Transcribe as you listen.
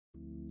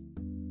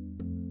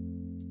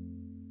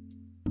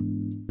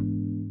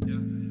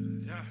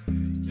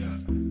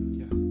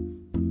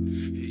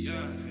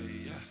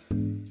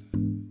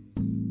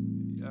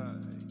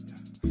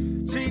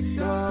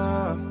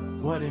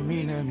what it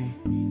mean to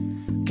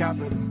me.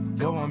 Capital,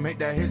 go and make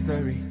that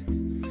history.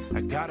 I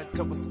got a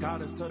couple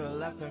scholars to the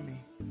left of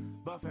me.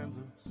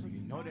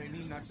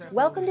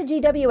 Welcome to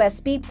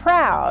GWSB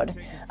Proud,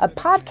 a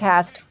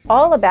podcast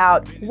all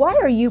about why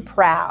are you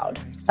proud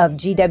of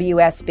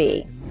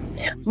GWSB.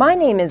 My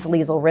name is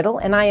Liesl Riddle,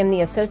 and I am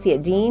the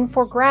Associate Dean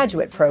for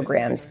Graduate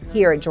Programs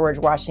here at George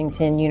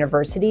Washington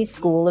University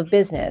School of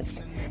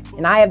Business.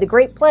 And I have the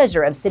great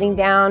pleasure of sitting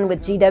down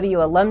with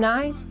GW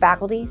alumni,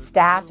 faculty,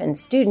 staff, and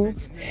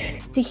students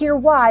to hear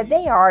why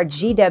they are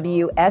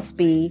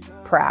GWSB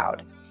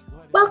proud.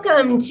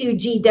 Welcome to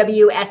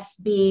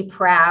GWSB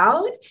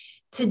Proud.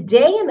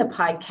 Today in the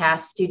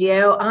podcast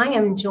studio, I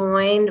am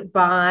joined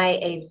by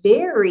a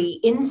very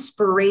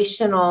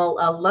inspirational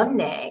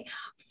alumni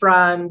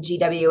from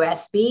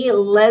GWSB,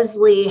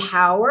 Leslie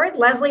Howard.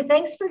 Leslie,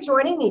 thanks for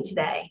joining me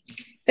today.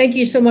 Thank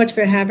you so much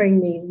for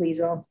having me,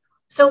 Liesl.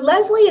 So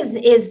Leslie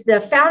is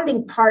the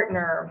founding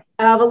partner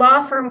of a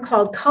law firm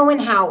called Cohen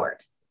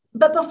Howard.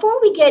 But before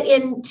we get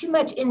in too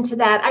much into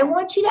that, I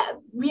want you to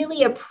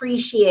really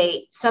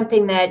appreciate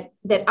something that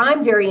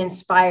I'm very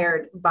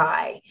inspired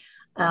by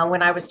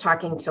when I was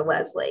talking to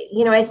Leslie.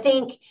 You know, I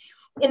think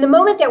in the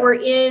moment that we're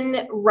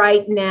in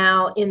right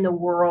now in the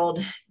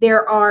world,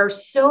 there are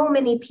so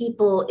many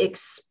people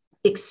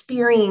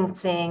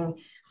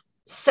experiencing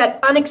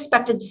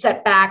unexpected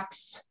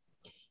setbacks,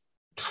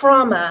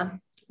 trauma,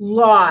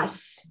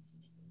 loss,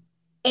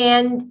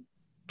 and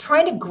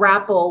trying to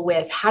grapple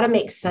with how to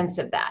make sense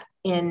of that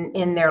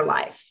in their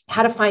life,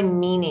 how to find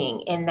meaning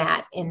in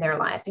that in their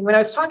life. And when I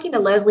was talking to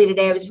Leslie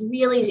today, it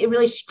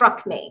really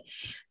struck me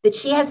that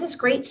she has this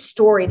great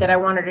story that I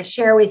wanted to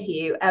share with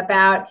you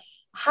about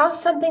how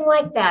something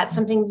like that,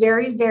 something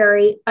very,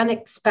 very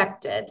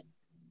unexpected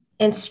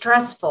and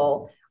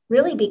stressful,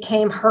 really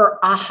became her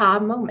aha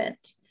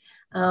moment.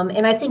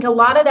 And I think a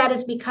lot of that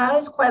is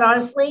because, quite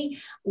honestly,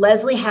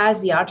 Leslie has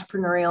the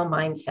entrepreneurial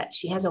mindset.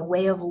 She has a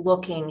way of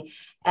looking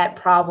at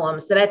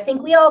problems that I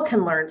think we all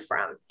can learn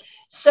from.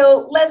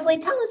 So, Leslie,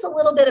 tell us a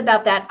little bit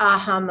about that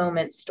aha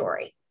moment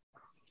story.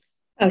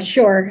 Oh,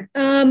 sure.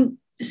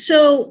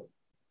 So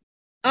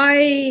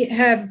I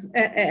have,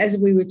 as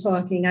we were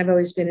talking, I've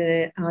always been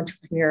an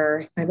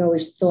entrepreneur. I've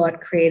always thought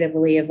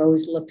creatively. I've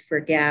always looked for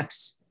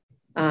gaps.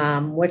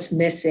 What's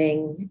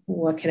missing?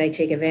 What can I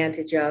take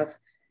advantage of?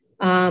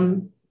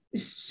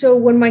 So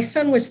when my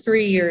son was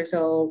 3 years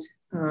old,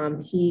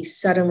 he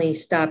suddenly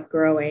stopped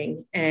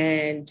growing,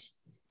 and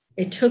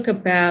it took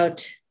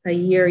about a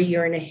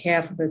year and a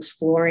half of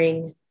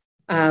exploring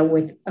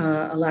with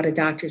a lot of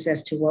doctors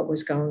as to what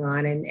was going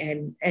on.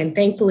 And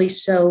thankfully,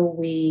 so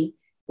we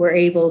were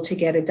able to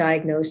get a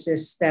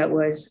diagnosis that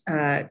was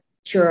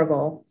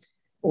curable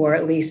or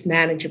at least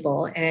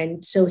manageable.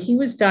 And so he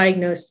was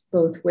diagnosed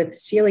both with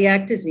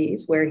celiac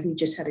disease, where he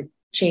just had to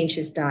change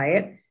his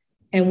diet,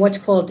 and what's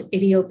called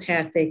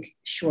idiopathic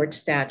short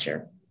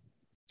stature.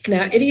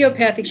 Now,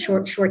 idiopathic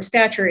short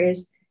stature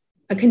is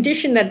a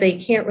condition that they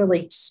can't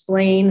really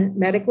explain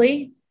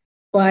medically,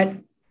 but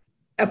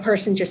a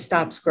person just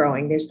stops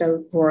growing. There's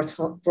no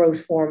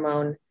growth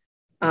hormone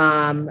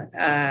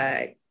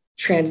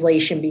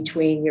translation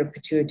between your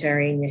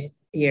pituitary and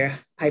your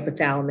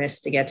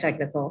hypothalamus, to get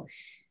technical.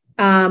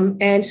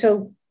 And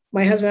so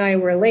my husband and I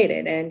were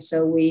elated. And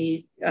so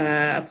we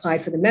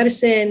applied for the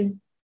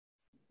medicine.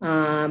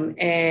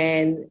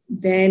 And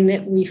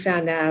then we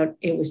found out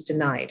it was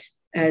denied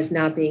as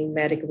not being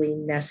medically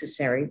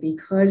necessary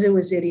because it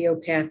was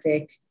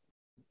idiopathic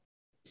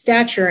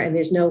stature and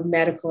there's no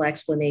medical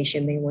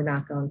explanation. They were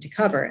not going to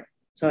cover it.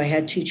 So I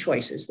had two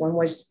choices. One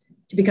was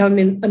to become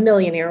a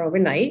millionaire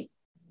overnight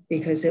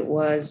because it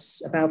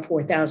was about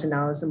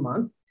 $4,000 a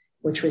month,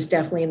 which was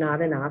definitely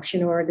not an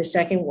option. Or the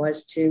second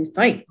was to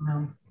fight.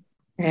 Wow.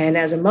 And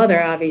as a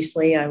mother,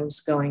 obviously, I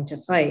was going to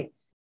fight.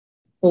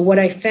 But what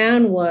I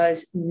found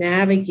was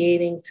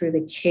navigating through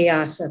the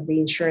chaos of the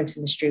insurance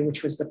industry,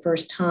 which was the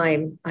first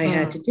time I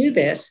had to do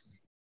this.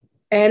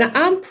 And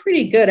I'm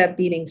pretty good at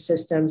beating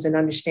systems and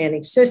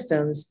understanding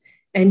systems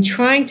and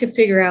trying to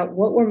figure out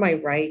what were my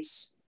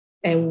rights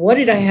and what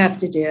did I have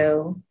to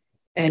do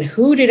and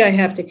who did I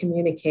have to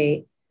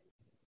communicate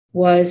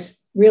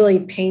was really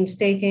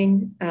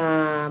painstaking.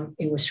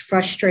 It was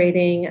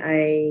frustrating.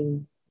 I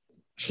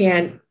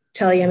can't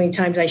tell you how many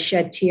times I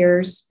shed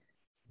tears.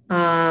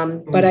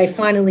 But I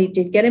finally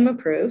did get him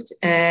approved.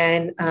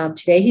 And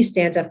today he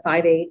stands at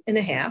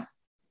 5'8.5".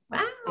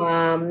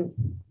 Wow.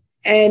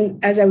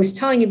 And as I was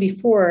telling you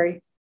before,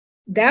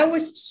 that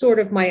was sort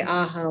of my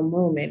aha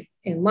moment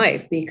in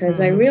life,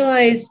 because I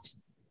realized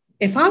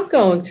if I'm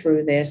going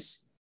through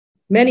this,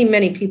 many,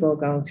 many people are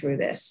going through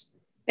this.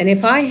 And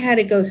if I had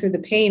to go through the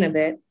pain of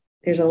it,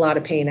 there's a lot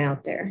of pain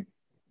out there.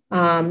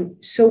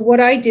 So what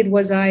I did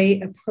was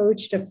I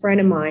approached a friend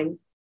of mine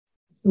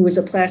who was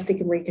a plastic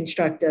and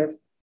reconstructive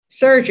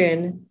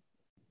surgeon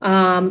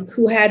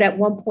who had at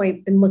one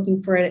point been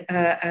looking for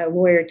a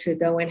lawyer to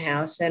go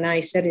in-house. And I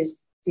said,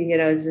 is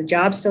the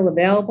job still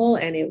available?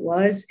 And it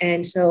was.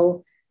 And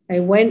so I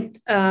went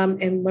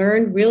and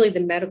learned really the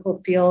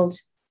medical field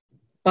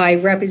by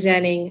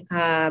representing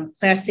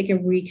plastic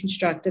and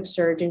reconstructive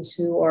surgeons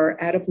who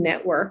are out of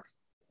network.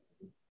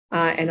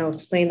 And I'll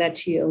explain that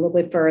to you a little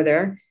bit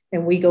further.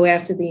 And we go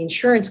after the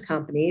insurance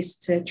companies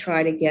to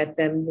try to get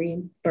them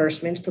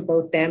reimbursements for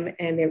both them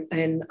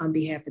and on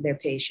behalf of their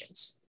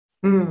patients.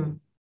 Mm.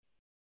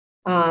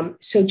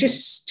 So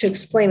just to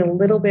explain a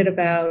little bit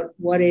about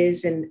what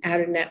is an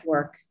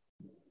out-of-network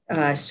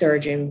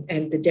surgeon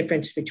and the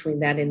difference between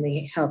that in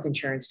the health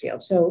insurance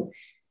field. So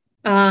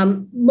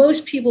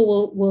most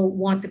people will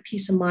want the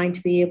peace of mind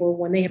to be able,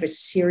 when they have a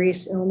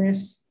serious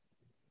illness,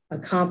 a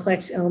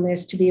complex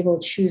illness, to be able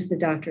to choose the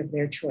doctor of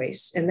their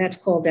choice. And that's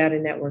called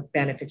out-of-network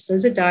benefits.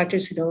 Those are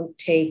doctors who don't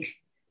take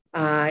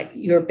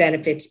your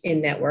benefits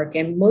in network.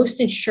 And most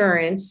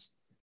insurance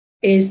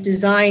is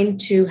designed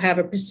to have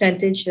a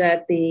percentage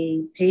that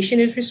the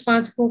patient is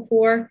responsible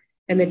for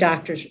and the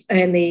doctors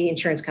and the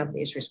insurance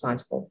company is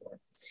responsible for.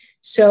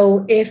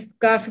 So if,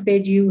 God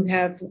forbid, you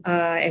have,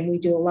 and we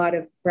do a lot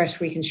of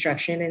breast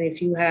reconstruction, and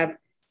if you have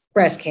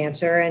breast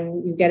cancer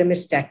and you get a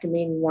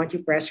mastectomy and you want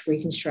your breast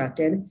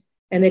reconstructed,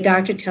 and the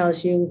doctor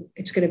tells you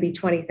it's going to be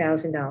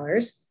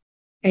 $20,000,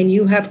 and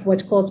you have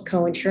what's called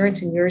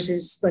coinsurance, and yours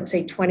is, let's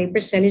say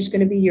 20% is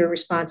going to be your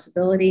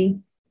responsibility,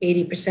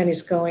 80%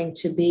 is going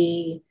to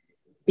be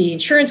the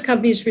insurance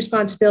company's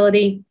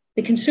responsibility.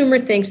 The consumer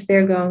thinks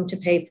they're going to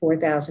pay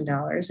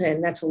 $4,000,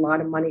 and that's a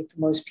lot of money for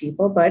most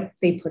people, but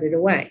they put it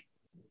away.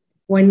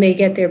 When they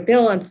get their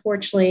bill,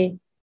 unfortunately,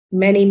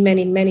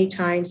 many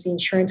times the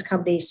insurance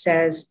company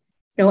says,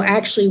 no,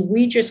 actually,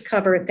 we just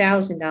cover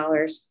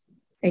 $1,000,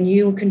 and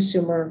you,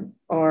 consumer,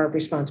 are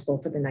responsible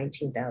for the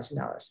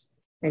 $19,000.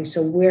 And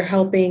so we're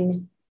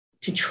helping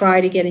to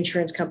try to get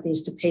insurance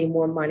companies to pay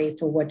more money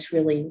for what's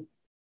really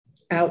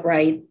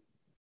outright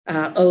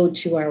owed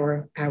to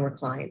our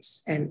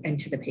clients and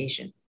to the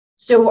patient.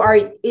 So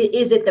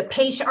is it the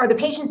patient? Are the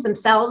patients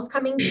themselves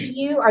coming to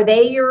you? Are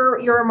they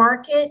your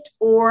market,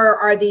 or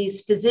are these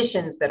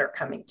physicians that are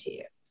coming to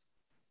you?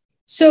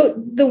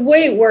 So the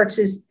way it works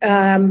is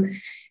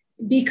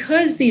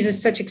because these are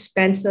such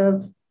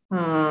expensive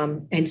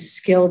and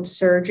skilled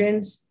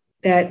surgeons,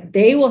 that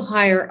they will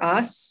hire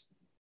us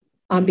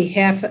on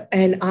behalf of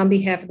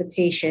the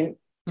patient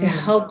to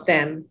help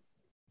them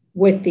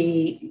with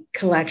the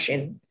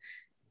collection.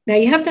 Now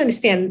you have to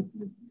understand,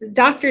 the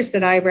doctors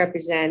that I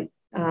represent,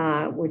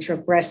 which are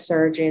breast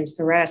surgeons,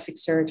 thoracic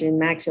surgeon,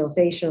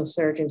 maxillofacial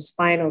surgeons,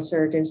 spinal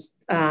surgeons,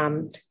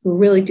 who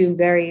really do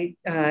very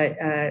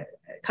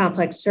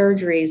complex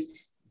surgeries,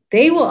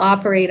 they will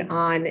operate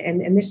on,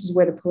 and this is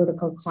where the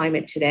political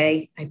climate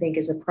today, I think,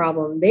 is a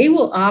problem. They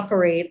will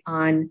operate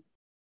on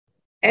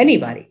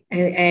anybody.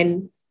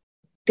 And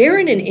they're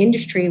in an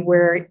industry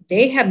where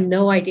they have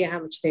no idea how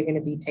much they're going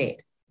to be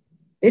paid.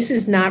 This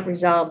is not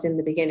resolved in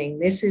the beginning.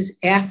 This is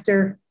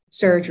after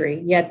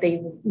surgery, yet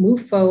they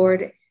move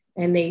forward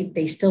and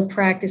they still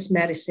practice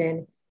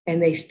medicine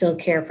and they still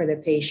care for the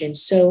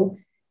patients. So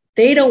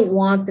they don't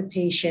want the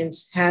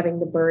patients having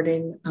the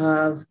burden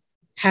of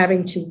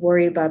having to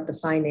worry about the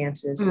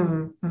finances.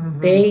 Mm-hmm.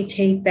 They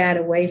take that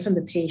away from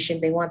the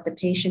patient. They want the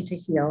patient to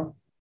heal.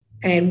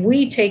 And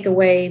we take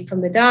away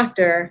from the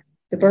doctor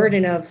the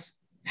burden of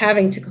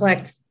having to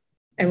collect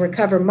and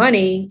recover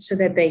money so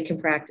that they can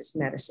practice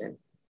medicine.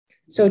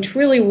 So it's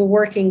really, we're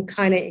working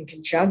kind of in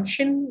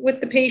conjunction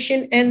with the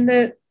patient and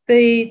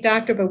the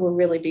doctor, but we're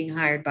really being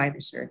hired by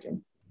the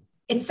surgeon.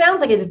 It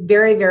sounds like it's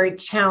very, very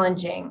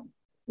challenging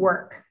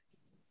work.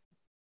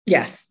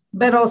 Yes.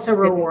 But also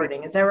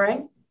rewarding. Is that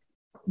right?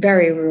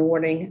 Very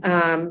rewarding.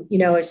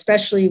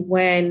 Especially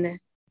when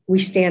we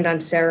stand on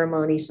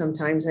ceremony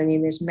sometimes. I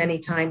mean, there's many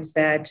times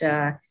that,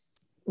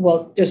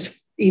 just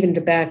even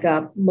to back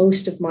up,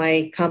 most of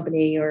my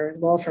company or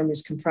law firm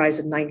is comprised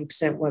of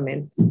 90%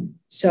 women.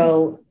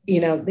 So,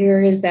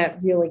 there is that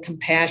really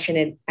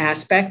compassionate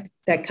aspect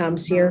that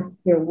comes here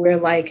where we're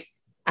like,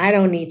 I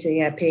don't need to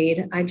get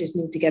paid. I just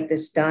need to get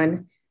this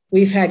done.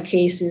 We've had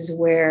cases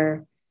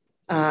where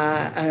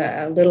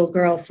a little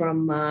girl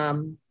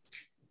from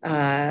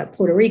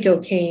Puerto Rico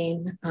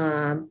came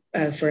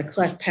for a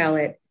cleft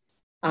palate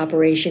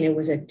operation. It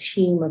was a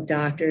team of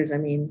doctors. I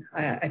mean,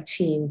 a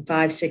team,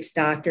 5-6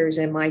 doctors,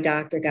 and my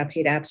doctor got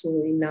paid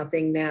absolutely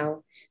nothing.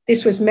 Now,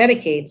 this was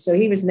Medicaid, so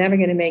he was never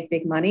going to make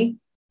big money,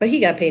 but he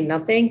got paid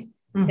nothing.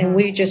 Mm-hmm. And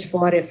we just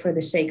fought it for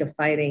the sake of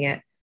fighting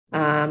it.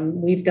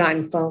 We've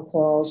gotten phone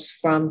calls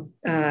from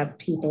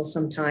people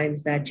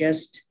sometimes that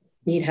just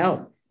need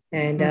help.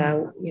 And,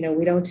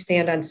 we don't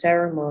stand on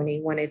ceremony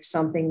when it's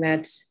something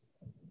that's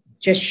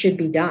just should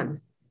be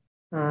done.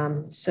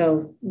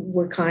 So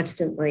we're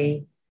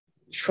constantly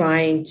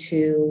trying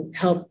to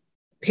help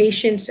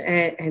patients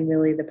and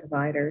really the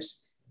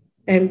providers,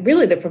 and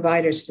really the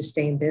providers to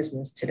stay in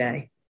business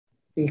today,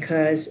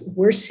 because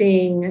we're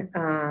seeing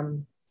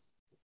a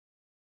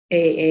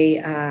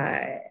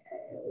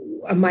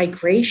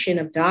migration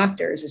of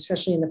doctors,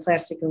 especially in the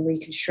plastic and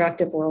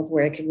reconstructive world,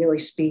 where I can really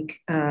speak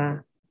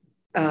from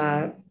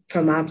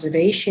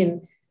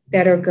observation,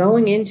 that are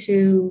going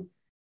into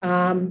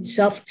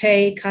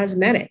self-pay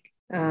cosmetic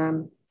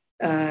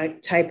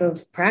type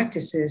of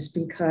practices,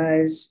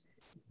 because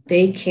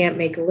they can't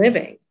make a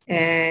living.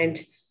 And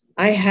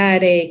I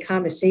had a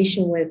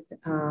conversation with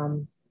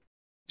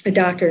a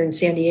doctor in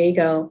San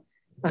Diego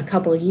a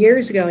couple of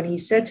years ago, and he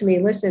said to me,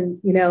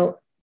 listen,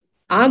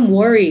 I'm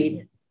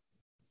worried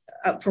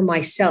for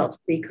myself,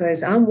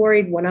 because I'm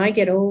worried when I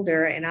get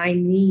older and I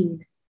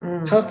need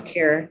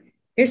healthcare,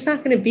 there's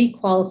not going to be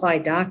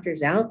qualified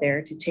doctors out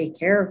there to take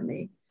care of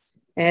me.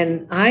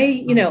 And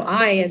I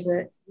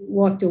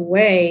walked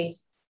away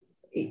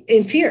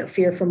in fear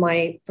for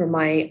my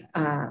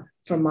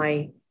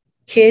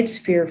kids,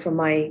 fear for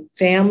my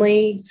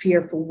family,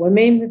 fear for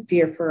women,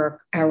 fear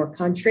for our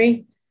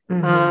country.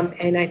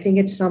 And I think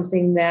it's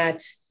something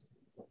that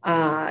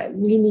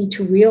we need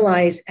to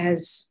realize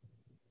as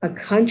a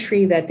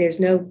country, that there's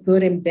no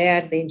good and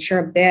bad.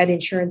 Bad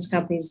insurance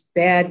companies,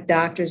 bad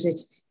doctors.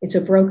 It's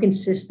a broken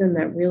system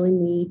that really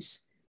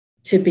needs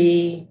to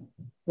be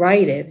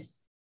righted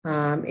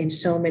in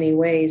so many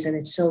ways, and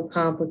it's so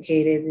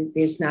complicated.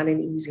 There's not an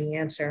easy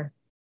answer.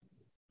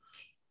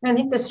 I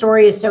think the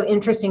story is so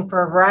interesting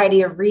for a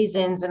variety of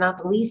reasons, and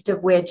not the least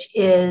of which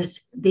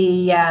is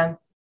the,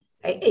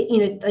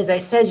 as I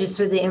said, just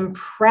sort of the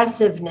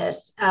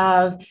impressiveness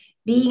of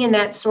being in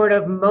that sort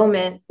of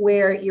moment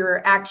where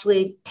you're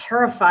actually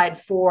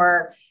terrified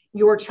for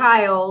your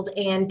child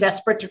and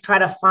desperate to try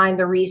to find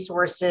the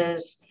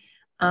resources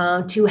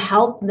to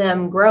help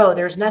them grow.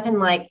 There's nothing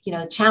like,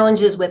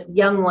 challenges with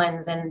young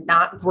ones and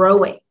not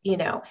growing,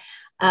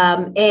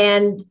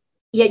 and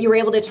yet you were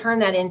able to turn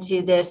that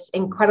into this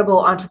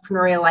incredible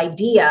entrepreneurial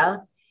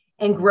idea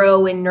and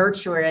grow and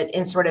nurture it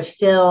and sort of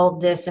fill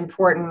this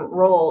important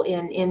role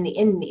in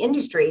the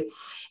industry.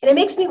 And it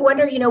makes me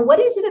wonder, what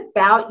is it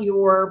about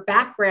your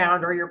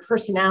background or your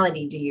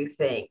personality, do you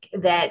think,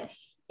 that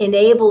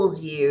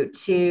enables you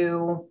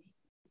to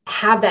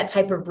have that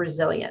type of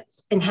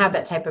resilience and have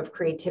that type of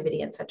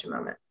creativity in such a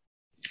moment?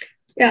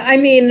 Yeah, I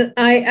mean,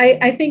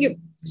 I think it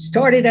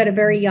started at a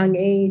very young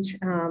age.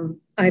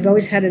 I've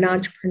always had an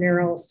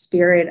entrepreneurial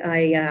spirit.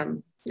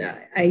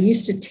 I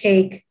used to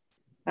take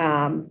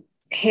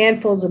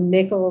handfuls of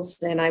nickels,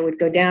 and I would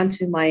go down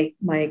to my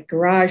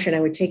garage, and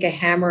I would take a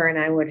hammer and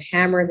I would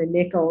hammer the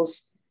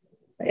nickels.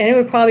 And it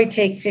would probably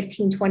take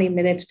 15, 20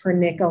 minutes per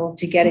nickel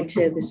to get it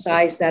to the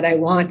size that I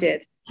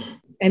wanted.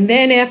 And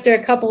then after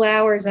a couple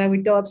hours, I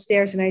would go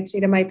upstairs and I'd say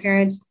to my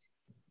parents,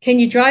 can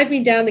you drive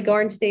me down the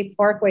Garden State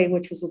Parkway,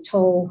 which was a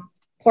toll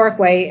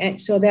parkway, and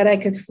so that I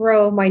could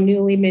throw my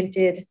newly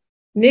minted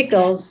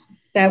nickels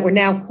that were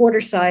now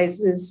quarter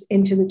sizes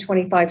into the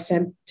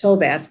 25-cent toll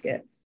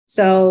basket.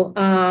 So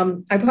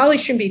I probably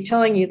shouldn't be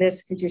telling you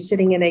this because you're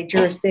sitting in a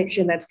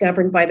jurisdiction that's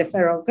governed by the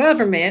federal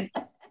government,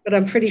 but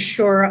I'm pretty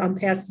sure I'm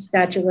past the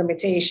statute of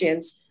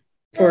limitations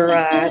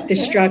for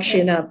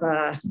destruction of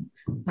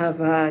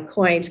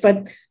coins.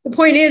 But the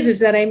point is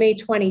that I made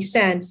 20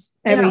 cents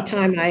every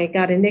time I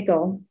got a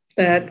nickel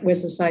that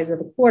was the size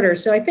of a quarter.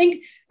 So I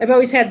think I've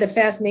always had the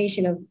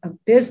fascination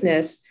of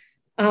business.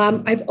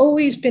 I've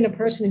always been a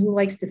person who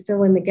likes to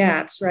fill in the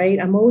gaps, right?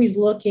 I'm always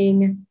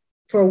looking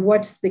for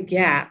what's the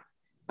gap.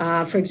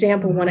 For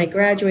example, when I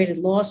graduated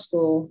law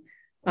school,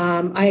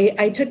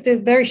 I took the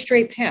very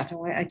straight path.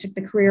 I took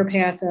the career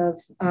path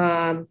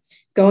of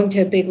going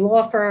to a big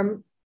law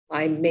firm.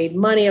 I made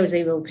money. I was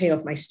able to pay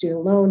off my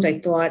student loans. I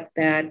thought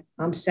that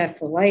I'm set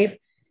for life.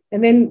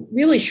 And then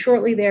really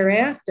shortly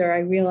thereafter, I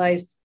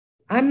realized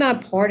I'm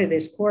not part of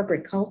this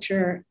corporate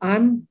culture.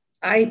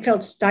 I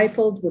felt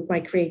stifled with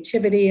my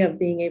creativity of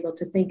being able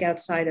to think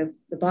outside of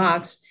the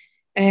box.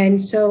 And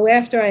so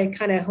after I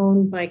kind of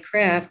honed my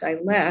craft, I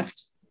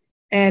left.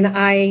 And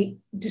I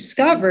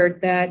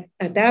discovered that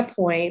at that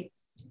point,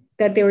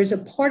 that there is a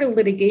part of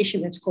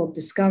litigation that's called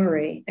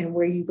discovery, and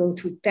where you go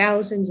through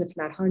thousands, if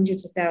not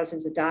hundreds of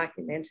thousands of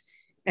documents.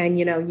 And,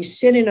 you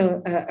sit in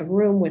a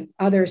room with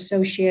other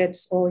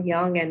associates, all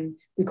young, and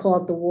we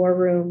call it the war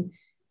room.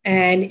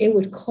 And it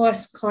would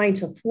cost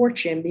clients a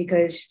fortune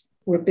because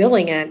we're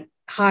billing at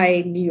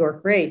high New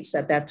York rates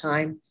at that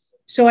time.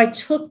 So I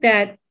took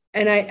that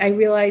and I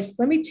realized,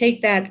 let me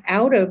take that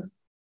out of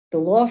the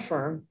law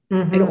firm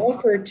and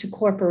offer it to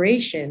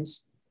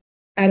corporations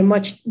at a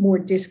much more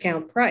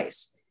discount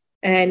price.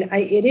 And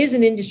it is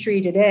an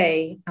industry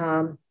today.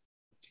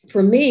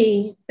 For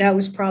me, that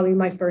was probably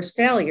my first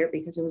failure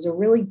because it was a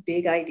really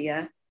big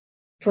idea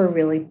for a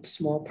really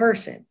small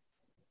person.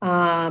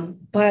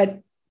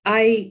 But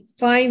I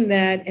find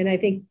that, and I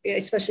think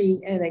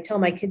especially, and I tell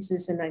my kids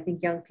this, and I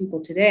think young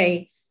people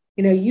today,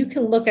 you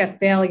can look at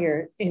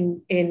failure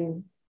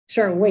in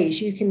certain ways.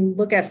 You can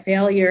look at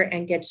failure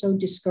and get so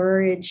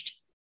discouraged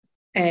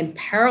and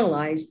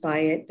paralyzed by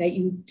it that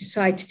you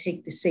decide to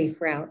take the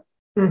safe route.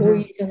 Or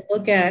you can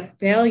look at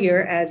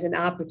failure as an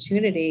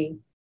opportunity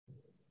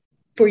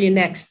for your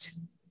next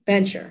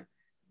venture.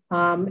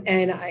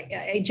 And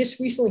I just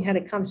recently had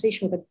a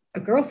conversation with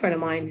a girlfriend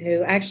of mine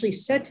who actually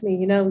said to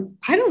me,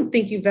 I don't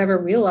think you've ever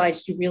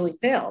realized you really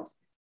failed.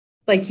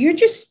 Like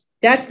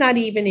that's not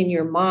even in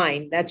your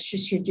mind. That's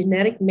just your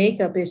genetic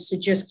makeup is to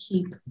just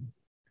keep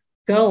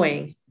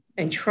going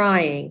and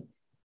trying.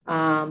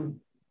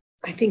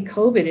 I think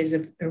COVID is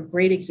a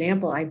great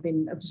example. I've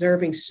been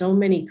observing so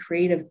many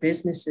creative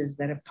businesses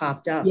that have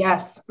popped up.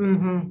 Yes.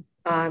 Mm-hmm.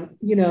 And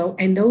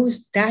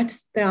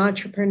that's the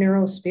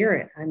entrepreneurial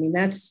spirit. I mean,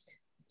 that's,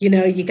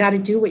 you got to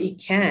do what you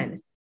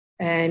can.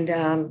 And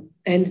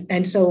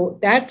so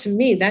that, to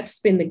me, that's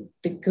been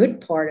the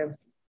good part of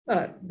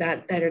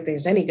that if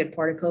there's any good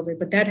part of COVID,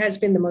 but that has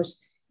been the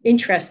most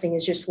interesting,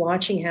 is just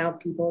watching how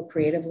people are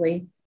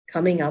creatively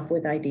coming up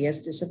with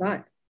ideas to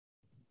survive.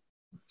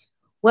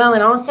 Well,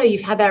 and also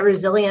you've had that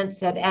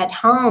resilience at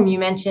home. You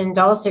mentioned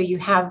also you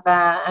have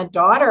a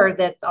daughter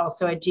that's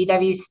also a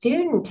GW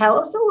student. Tell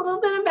us a little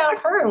bit about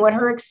her and what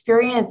her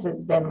experience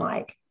has been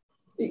like.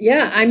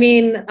 Yeah, I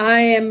mean, I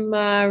am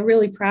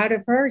really proud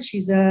of her.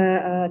 She's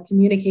a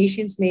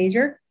communications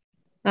major.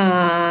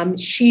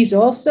 She's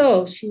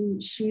also,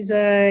 she's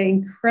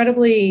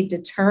incredibly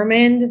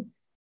determined.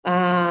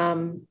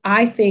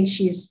 I think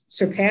she's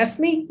surpassed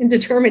me in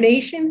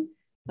determination.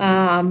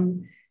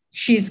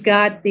 She's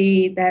got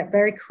that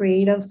very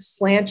creative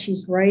slant.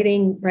 She's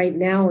writing right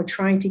now or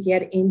trying to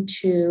get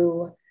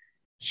into,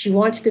 she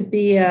wants to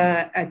be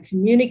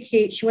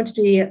she wants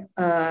to be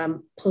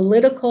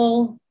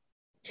political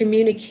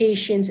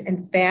communications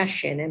and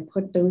fashion and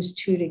put those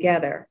two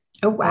together.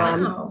 Oh,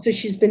 wow. So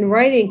she's been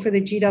writing for the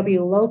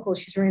GW Local.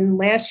 She's written,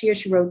 last year,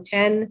 she wrote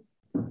 10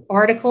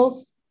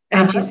 articles.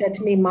 And she said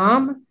to me,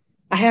 Mom,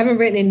 I haven't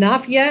written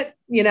enough yet,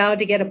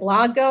 to get a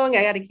blog going.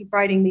 I got to keep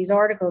writing these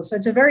articles. So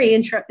it's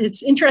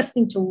it's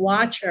interesting to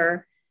watch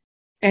her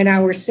and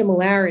our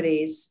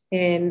similarities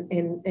in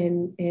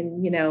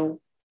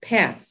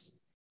paths.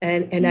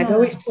 And I've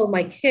always told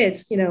my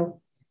kids,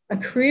 a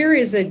career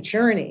is a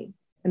journey.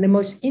 And the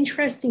most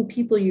interesting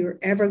people you're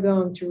ever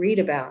going to read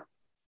about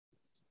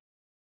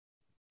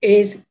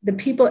is the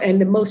people,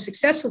 and the most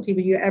successful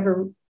people you're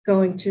ever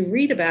going to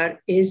read about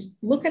is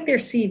look at their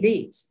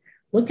CVs.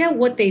 Look at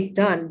what they've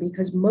done,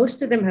 because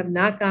most of them have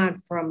not gone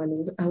from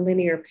a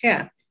linear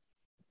path.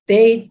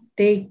 They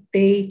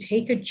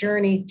take a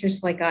journey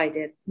just like I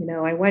did.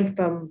 I went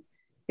from,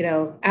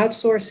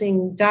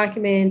 outsourcing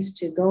documents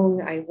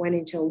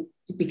to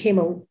became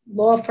a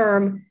law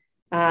firm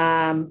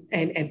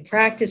and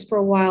practiced for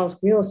a while,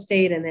 real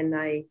estate. And then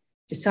I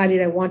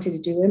decided I wanted to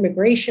do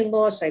immigration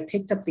law. So I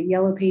picked up the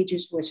Yellow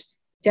Pages, which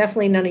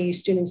definitely none of you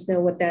students know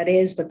what that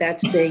is, but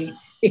that's the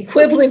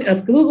equivalent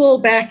of Google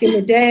back in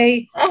the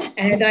day.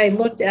 And I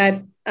looked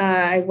at,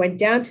 I went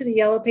down to the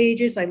Yellow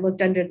Pages. I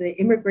looked under the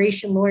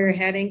immigration lawyer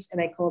headings, and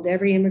I called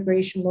every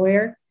immigration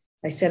lawyer.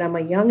 I said, I'm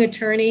a young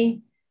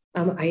attorney.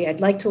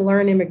 I'd like to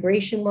learn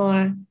immigration law.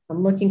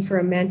 I'm looking for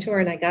a mentor,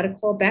 and I got a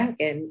call back.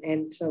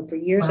 And so for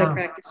years, I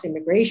practiced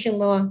immigration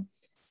law.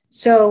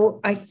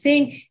 So I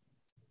think,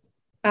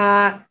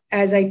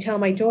 as I tell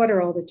my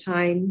daughter all the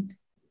time,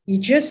 you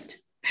just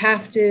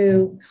have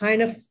to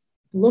kind of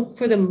look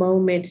for the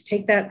moment,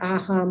 take that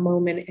aha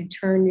moment, and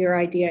turn your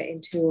idea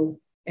into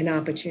an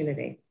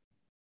opportunity.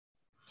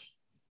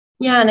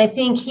 Yeah. And I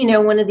think,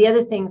 one of the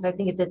other things I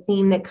think is a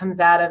theme that comes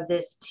out of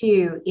this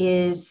too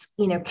is,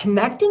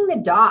 connecting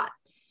the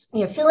dots,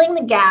 filling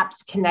the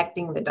gaps,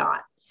 connecting the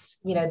dots.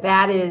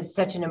 That is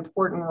such an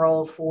important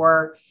role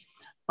for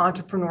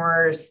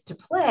entrepreneurs to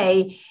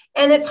play.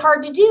 And it's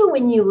hard to do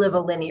when you live a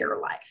linear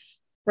life,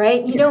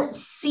 right? You don't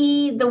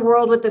see the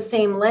world with the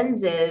same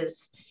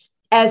lenses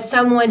as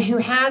someone who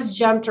has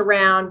jumped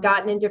around,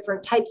 gotten in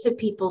different types of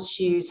people's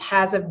shoes,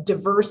 has a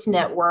diverse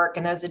network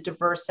and has a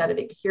diverse set of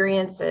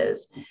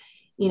experiences,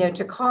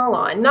 to call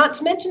on. Not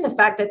to mention the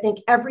fact, I think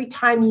every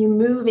time you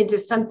move into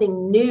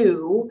something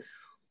new,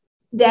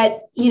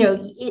 that,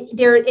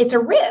 it's a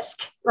risk,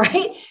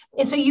 right?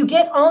 And so you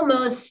get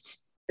almost,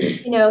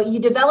 you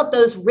develop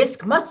those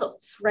risk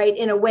muscles, right?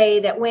 In a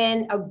way that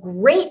when a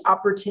great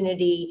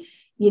opportunity,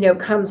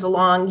 comes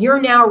along,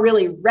 you're now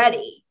really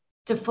ready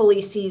to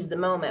fully seize the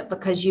moment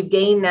because you've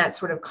gained that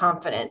sort of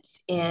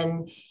confidence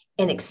in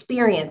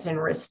experience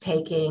and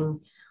risk-taking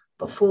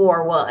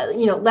before. Well,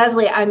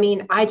 Leslie, I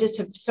mean, I just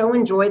have so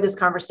enjoyed this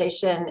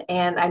conversation,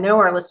 and I know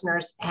our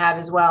listeners have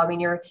as well. I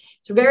mean,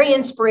 it's a very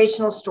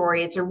inspirational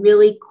story. It's a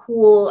really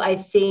cool, I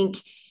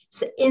think,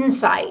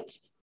 insight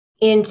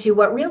into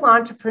what real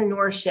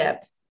entrepreneurship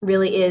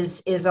really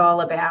is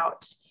all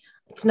about.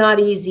 It's not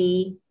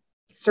easy,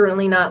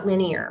 certainly not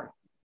linear.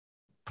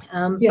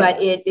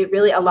 But it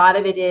really, a lot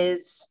of it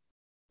is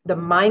the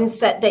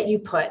mindset that you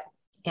put.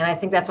 And I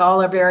think that's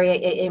all a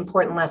very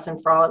important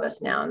lesson for all of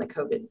us now in the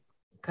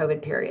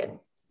COVID period.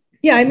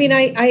 Yeah. I mean,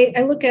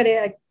 I look at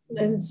it,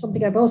 and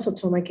something I've also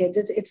told my kids,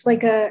 it's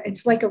like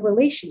a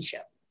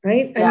relationship,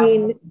 right? Yeah. I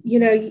mean,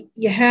 you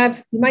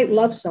might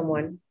love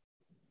someone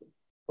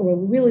or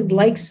really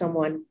like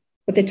someone,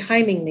 but the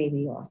timing may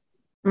be off.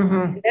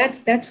 Mm-hmm.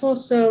 That's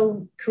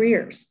also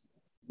careers.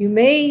 You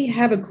may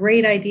have a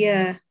great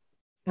idea,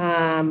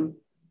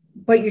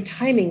 but your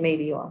timing may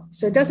be off.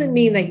 So it doesn't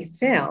mean that you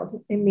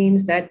failed. It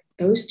means that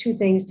those two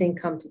things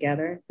didn't come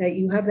together, that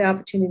you have the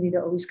opportunity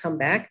to always come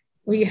back,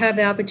 or you have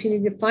the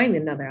opportunity to find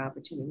another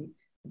opportunity.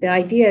 The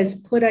idea is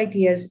put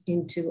ideas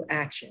into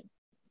action.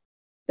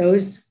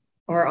 Those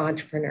are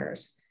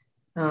entrepreneurs.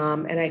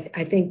 And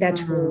I think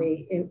that's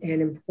really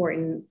an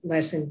important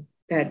lesson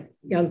that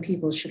young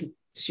people should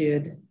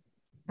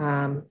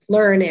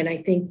learn. And I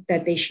think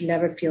that they should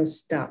never feel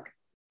stuck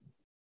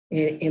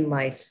in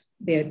life.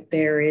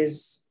 There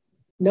is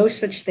no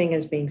such thing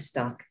as being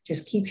stuck.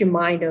 Just keep your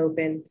mind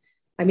open.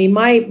 I mean,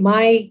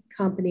 my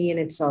company in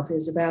itself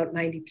is about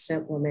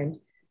 90% women.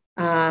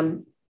 I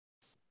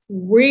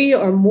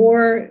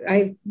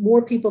have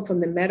more people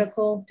from the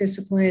medical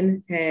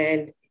discipline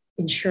and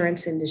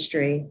insurance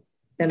industry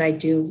than I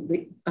do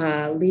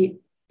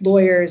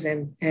lawyers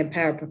and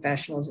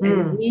paraprofessionals.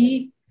 And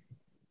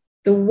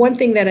the one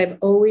thing that I've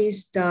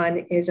always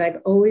done is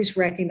I've always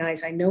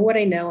recognized I know what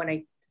I know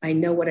and I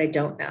know what I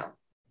don't know.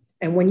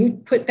 And when you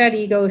put that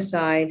ego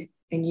aside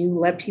and you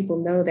let people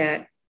know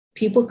that,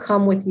 people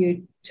come with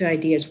you to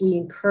ideas. We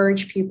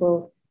encourage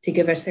people to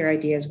give us their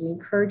ideas. We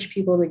encourage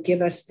people to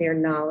give us their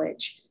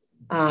knowledge.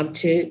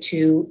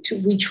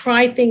 We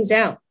try things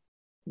out.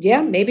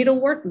 Yeah, maybe it'll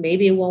work.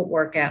 Maybe it won't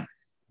work out.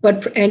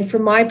 But for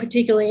my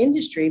particular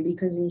industry,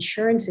 because the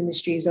insurance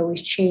industry is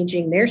always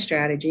changing their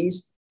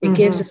strategies, it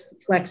gives us the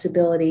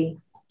flexibility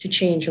to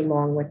change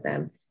along with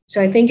them.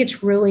 So I think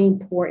it's really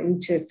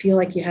important to feel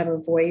like you have a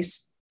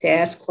voice, to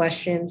ask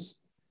questions.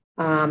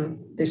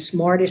 The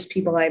smartest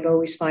people I've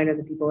always find are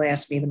the people who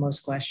ask me the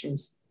most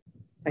questions.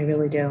 I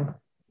really do.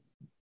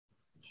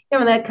 Yeah,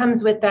 well, that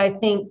comes with, I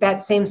think,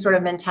 that same sort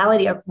of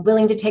mentality of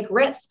willing to take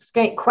risks.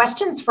 Great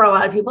questions for a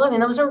lot of people. I mean,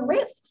 those are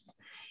risks.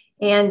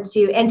 And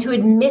to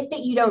admit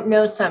that you don't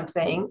know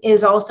something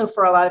is also,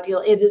 for a lot of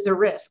people, it is a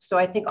risk. So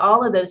I think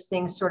all of those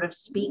things sort of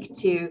speak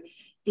to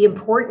the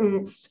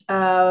importance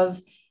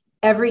of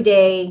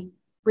everyday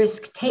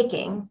risk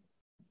taking,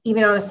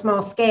 even on a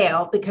small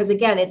scale, because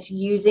again, it's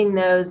using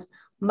those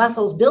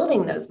muscles,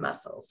 building those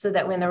muscles, so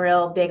that when the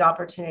real big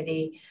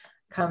opportunity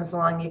comes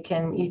along, you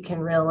can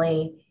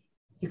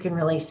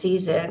really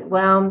seize it.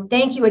 Well,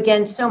 thank you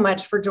again so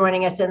much for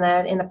joining us in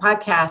the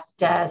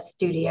podcast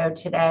studio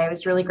today. It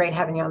was really great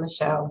having you on the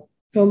show.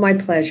 Oh, my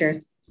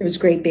pleasure. It was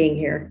great being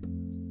here.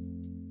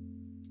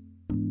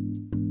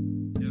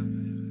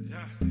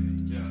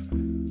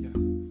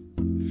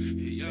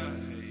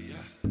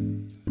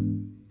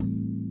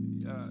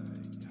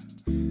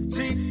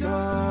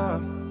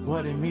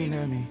 What it mean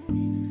to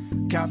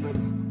me?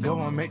 Capital, go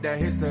on, make that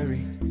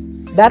history.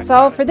 That's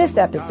all for this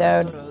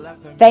episode.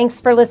 Thanks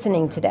for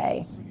listening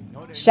today.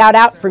 Shout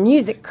out for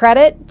music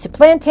credit to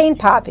Plantain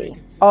Poppy,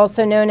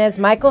 also known as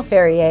Michael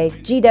Ferrier,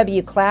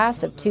 GW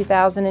class of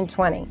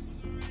 2020.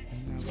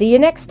 See you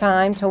next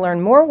time to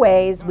learn more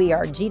ways we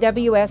are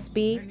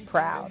GWSB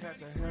proud.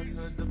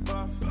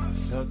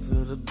 Hell to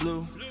the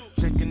blue,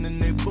 shaking in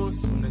they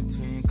boots when the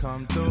team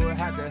come through.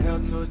 Had the hell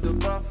to the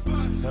buff,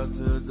 hell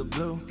to the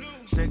blue,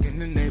 shaking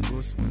in they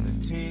boots when the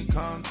team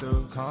come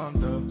through,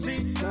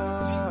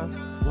 Cheetah,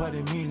 what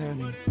it mean to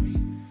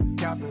me?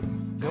 Capital,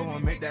 go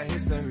and make that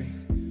history.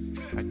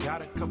 I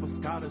got a couple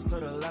scholars to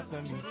the left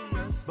of me,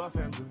 buff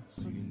and blue,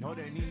 so you know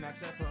they need not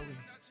check for me.